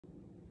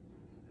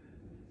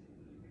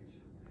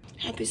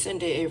Happy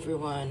Sunday,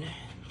 everyone.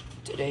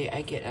 Today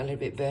I get a little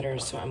bit better,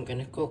 so I'm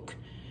gonna cook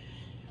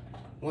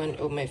one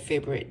of my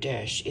favorite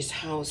dish is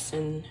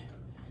Hoisin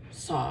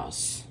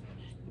sauce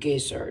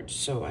gizzards.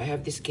 So I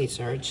have this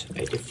gizzards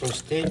I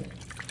defrosted,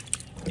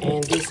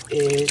 and this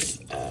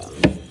is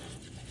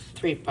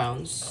 3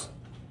 pounds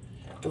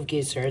of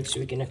gizzards.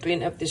 We're gonna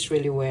clean up this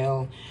really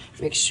well.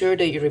 Make sure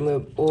that you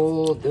remove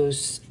all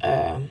those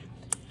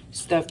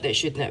stuff that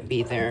should not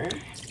be there.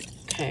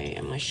 Okay,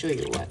 I'm gonna show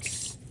you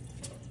what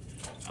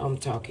I'm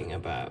talking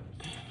about.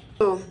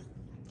 So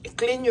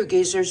clean your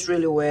gizzards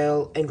really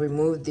well and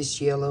remove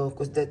this yellow,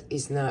 because that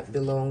is not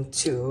belong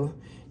to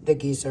the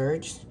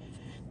gizzards.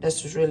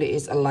 That's really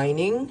is a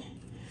lining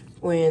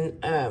when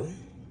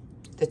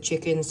the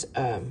chicken's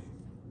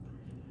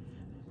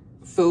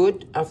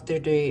food after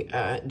they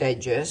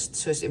digest.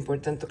 So it's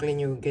important to clean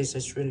your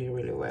gizzards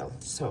really well.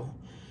 So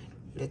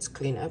let's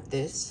clean up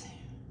this.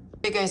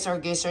 Okay guys, our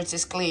gizzards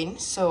is clean,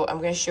 so I'm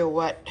gonna show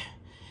what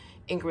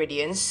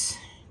ingredients,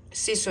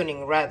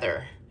 seasoning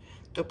rather,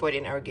 to put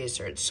in our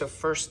gizzards. So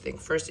first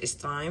is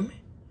thyme,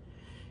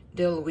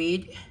 dill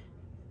weed,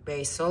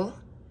 basil,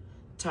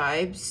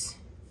 chives,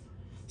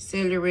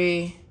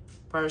 celery,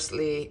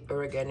 parsley,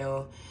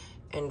 oregano,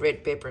 and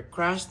red pepper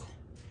crushed,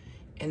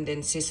 and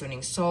then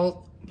seasoning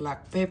salt,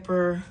 black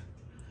pepper,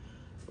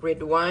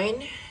 red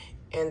wine,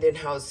 and then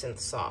Hoisin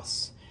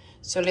sauce.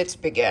 So let's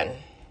begin.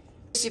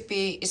 This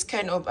recipe is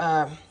kind of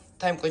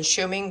time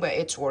consuming, but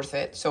it's worth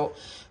it. So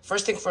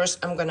first,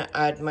 I'm gonna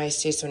add my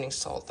seasoning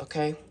salt,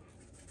 okay?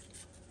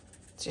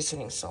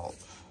 Seasoning salt.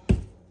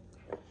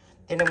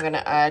 Then I'm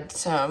gonna add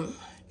some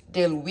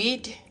dill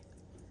weed,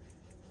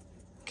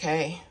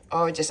 okay?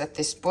 Oh, just a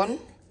teaspoon,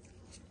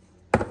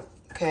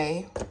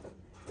 okay?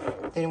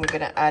 Then we're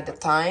gonna add the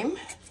thyme,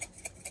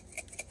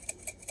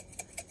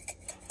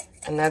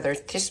 another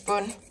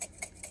teaspoon.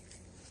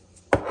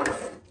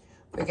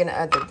 We're gonna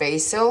add the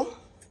basil,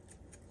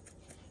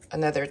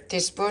 another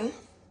teaspoon,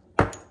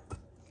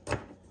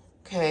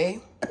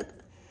 okay?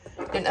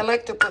 Then I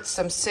like to put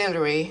some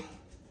celery,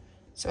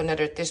 so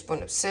another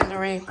teaspoon of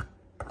celery.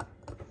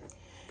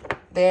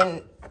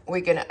 Then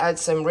we're gonna add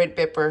some red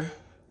pepper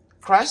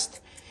crushed.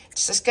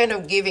 It's just kind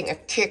of giving a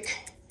kick,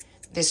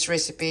 this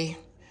recipe.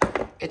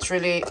 It's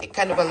really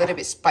kind of a little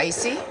bit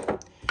spicy.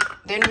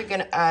 Then we're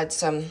gonna add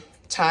some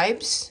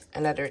chives,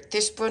 another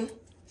teaspoon,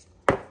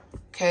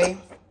 okay?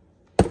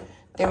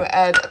 Then we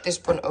add a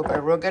teaspoon of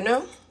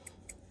oregano,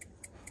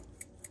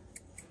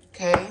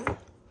 okay?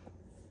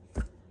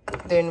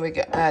 Then we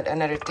add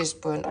another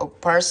teaspoon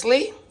of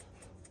parsley.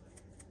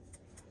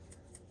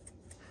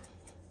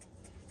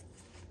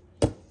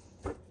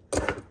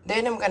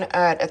 Then I'm gonna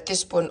add a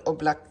teaspoon of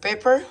black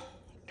pepper.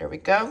 There we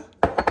go.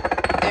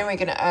 Then we're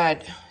gonna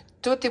add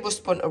 2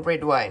 tablespoons of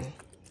red wine.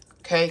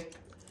 Okay,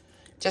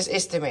 just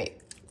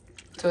estimate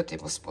 2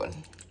 tablespoons.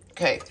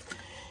 Okay,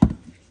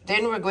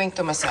 then we're going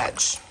to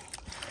massage.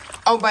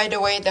 Oh, by the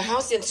way, the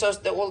Hoisin sauce,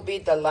 that will be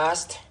the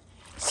last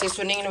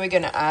seasoning we're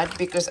gonna add,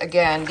 because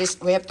again, this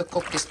we have to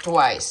cook this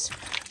twice.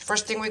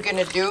 First thing we're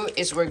gonna do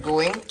is we're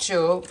going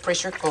to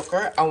pressure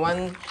cooker. I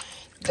want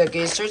the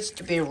gizzards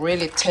to be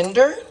really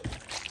tender.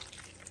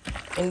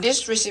 In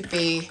this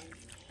recipe,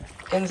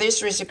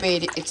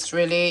 it's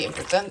really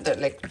important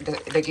that like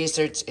the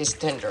gizzards is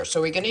tender.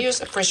 So we're gonna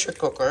use a pressure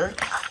cooker.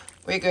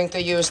 We're going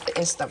to use the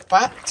Instant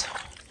Pot.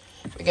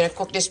 We're gonna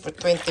cook this for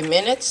 20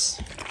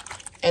 minutes,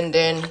 and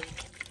then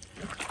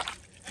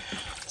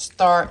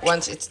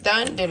once it's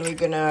done, then we're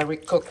gonna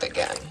recook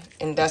again,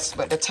 and that's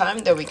by the time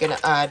that we're gonna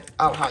add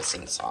our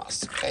Hoisin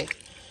sauce. Okay,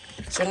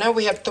 so now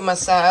we have to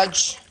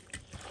massage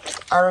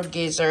our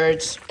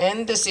gizzards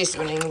and the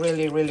seasoning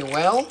really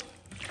well.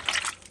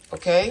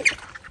 Okay,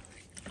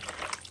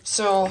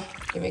 so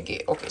let me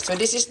get, okay, so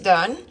this is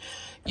done.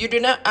 You do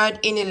not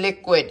add any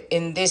liquid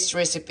in this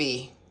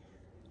recipe,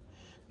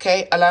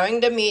 okay,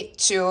 allowing the meat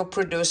to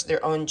produce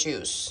their own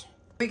juice.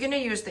 We're gonna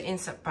use the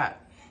Instant Pot,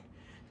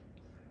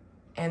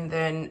 and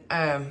then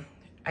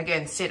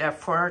again sit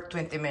up for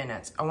 20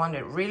 minutes. I want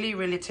it really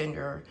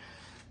tender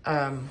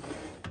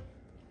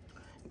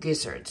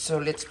gizzards. So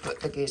let's put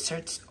the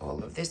gizzards,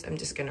 all of this. I'm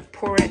just gonna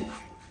pour it,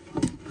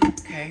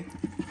 okay,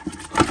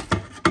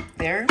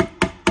 there,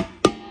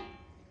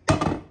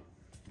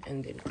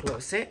 and then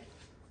close it.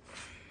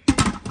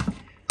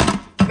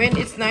 When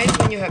it's nice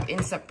when you have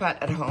Instant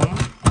Pot at home,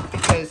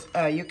 because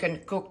you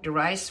can cook the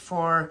rice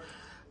for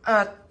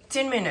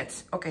 10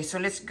 minutes. Okay, so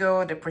let's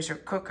go the pressure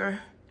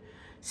cooker.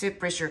 See,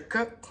 pressure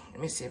cook. Let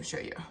me see, I'll show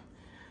you.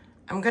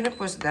 I'm gonna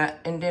push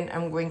that, and then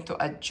I'm going to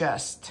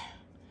adjust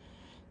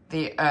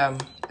the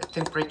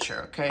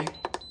temperature, okay?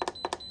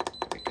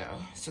 There we go.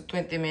 So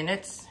 20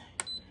 minutes,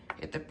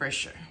 hit the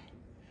pressure.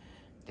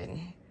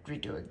 Then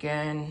redo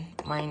again,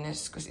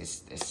 minus, because it's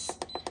this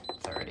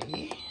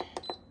 30.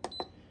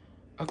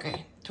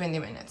 Okay, 20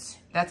 minutes.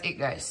 That's it,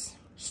 guys.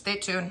 Stay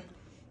tuned.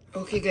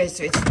 Okay, guys,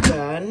 so it's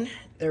done.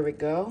 There we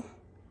go.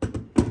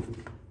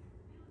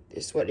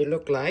 This is what it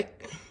looked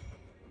like.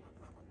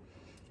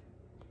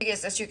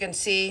 Yes, as you can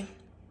see,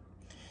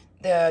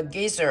 the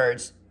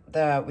gizzards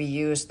that we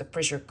use the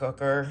pressure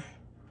cooker,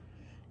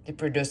 they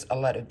produce a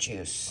lot of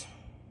juice.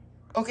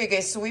 Okay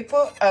guys, so we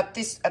put a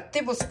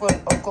tablespoon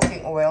of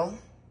cooking oil.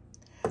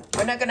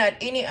 We're not gonna add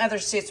any other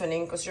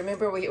seasoning because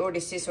remember we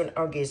already seasoned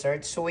our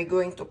gizzards. So we're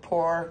going to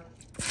pour.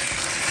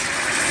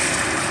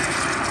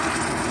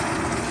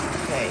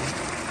 Okay.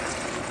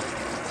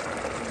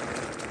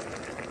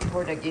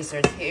 Pour the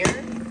gizzard here.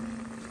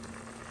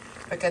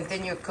 We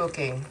continue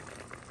cooking.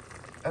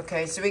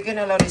 Okay, so we're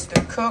gonna allow this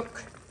to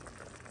cook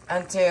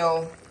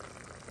until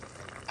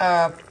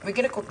we're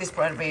gonna cook this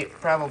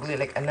probably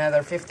like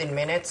another 15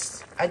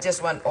 minutes. I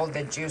just want all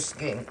the juice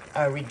getting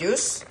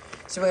reduced.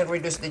 So we're gonna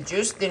reduce the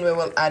juice, then we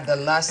will add the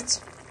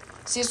last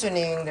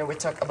seasoning that we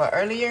talked about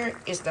earlier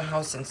is the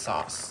Hoisin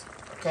sauce.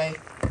 Okay,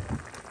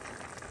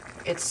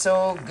 it's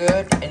so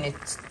good and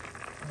it's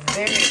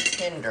very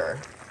tender.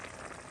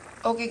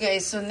 Okay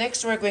guys, so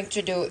next we're going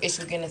to do is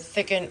we're gonna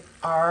thicken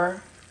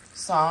our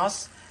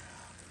sauce.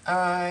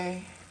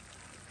 I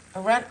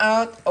ran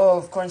out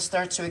of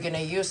cornstarch, so we're gonna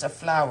use a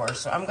flour.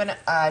 So I'm gonna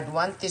add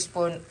 1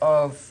 teaspoon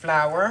of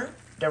flour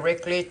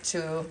directly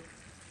to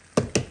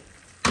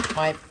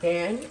my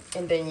pan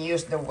and then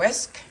use the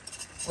whisk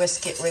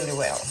it really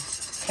well.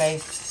 Okay,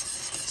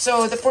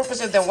 so the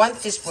purpose of the 1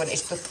 teaspoon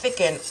is to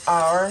thicken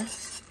our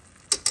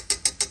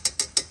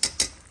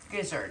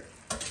gizzard.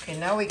 Okay,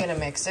 now we're gonna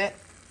mix it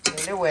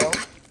really well,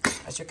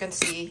 as you can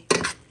see,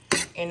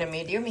 in a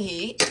medium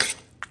heat.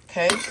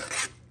 Okay.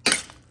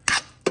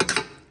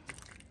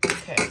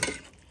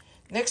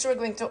 Next, we're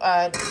going to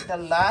add the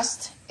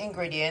last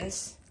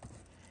ingredients.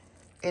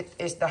 It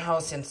is the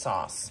Hoisin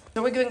sauce.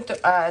 So we're going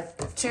to add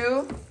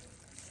 2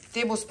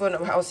 tablespoons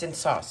of Hoisin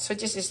sauce. So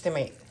just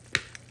estimate.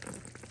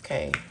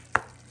 Okay,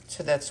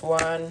 so that's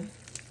 1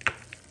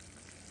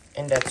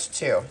 and that's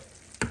 2.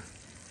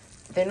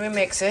 Then we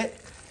mix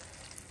it.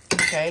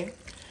 Okay,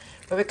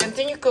 but we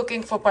continue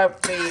cooking for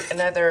probably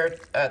another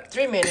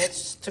 3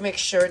 minutes to make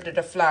sure that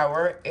the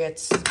flour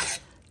is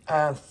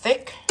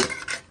thick.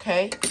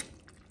 Okay.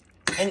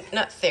 And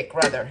not thick,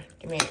 rather.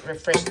 Let me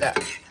refresh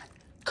that.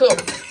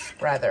 Cooked,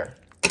 rather.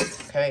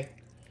 Okay.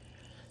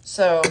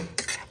 So,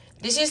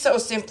 this is so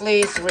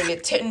simply, it's really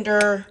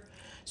tender.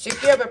 So,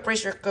 if you have a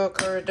pressure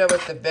cooker, that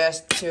was the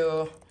best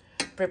to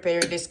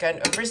prepare this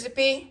kind of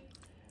recipe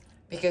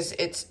because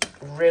it's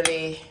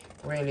really,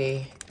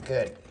 really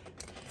good.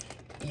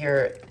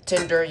 You're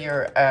tender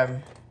your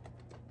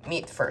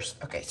meat first.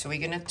 Okay, so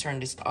we're gonna turn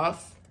this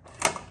off.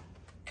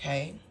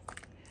 Okay.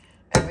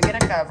 And we're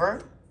gonna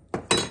cover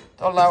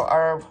to allow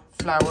our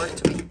flour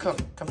to be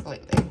cooked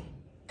completely.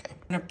 Okay,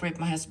 I'm gonna prep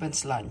my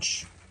husband's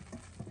lunch.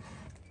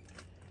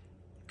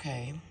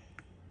 Okay,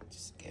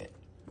 just get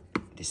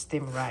the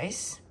steamed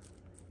rice,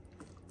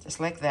 just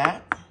like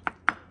that.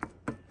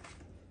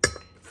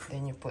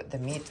 Then you put the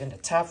meat on the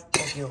top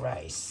of your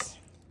rice.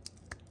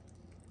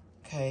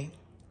 Okay,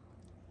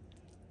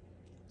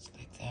 just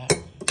like that.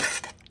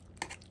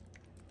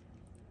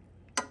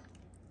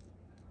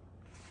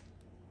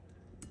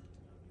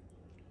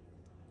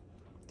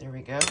 There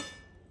we go.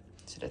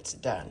 So that's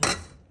done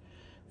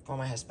for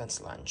my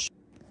husband's lunch.